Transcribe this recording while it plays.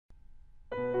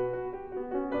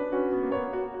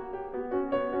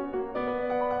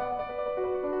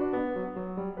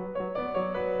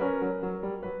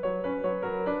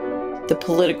the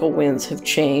political winds have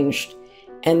changed,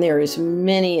 and there is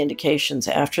many indications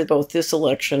after both this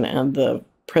election and the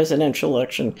presidential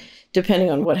election, depending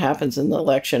on what happens in the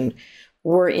election,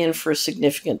 we're in for a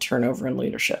significant turnover in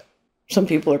leadership. Some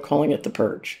people are calling it the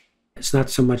purge. It's not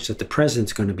so much that the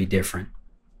president's going to be different.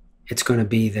 It's going to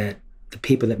be that the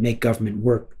people that make government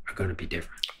work are going to be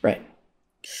different. Right.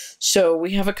 So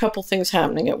we have a couple things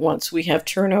happening at once. We have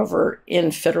turnover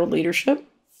in federal leadership.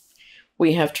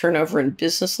 We have turnover in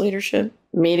business leadership,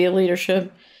 media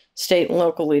leadership, state and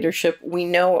local leadership. We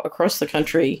know across the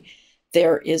country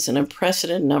there is an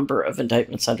unprecedented number of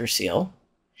indictments under seal.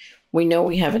 We know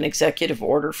we have an executive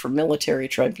order for military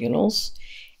tribunals.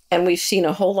 And we've seen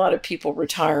a whole lot of people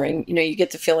retiring. You know, you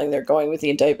get the feeling they're going with the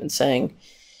indictment saying,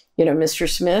 you know, Mr.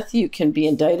 Smith, you can be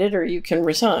indicted or you can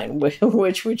resign.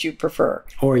 Which would you prefer?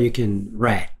 Or you can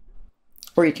rat.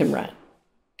 Or you can rat.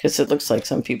 Because it looks like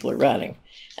some people are ratting.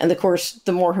 And of course,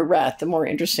 the more who rat, the more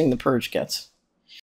interesting the purge gets.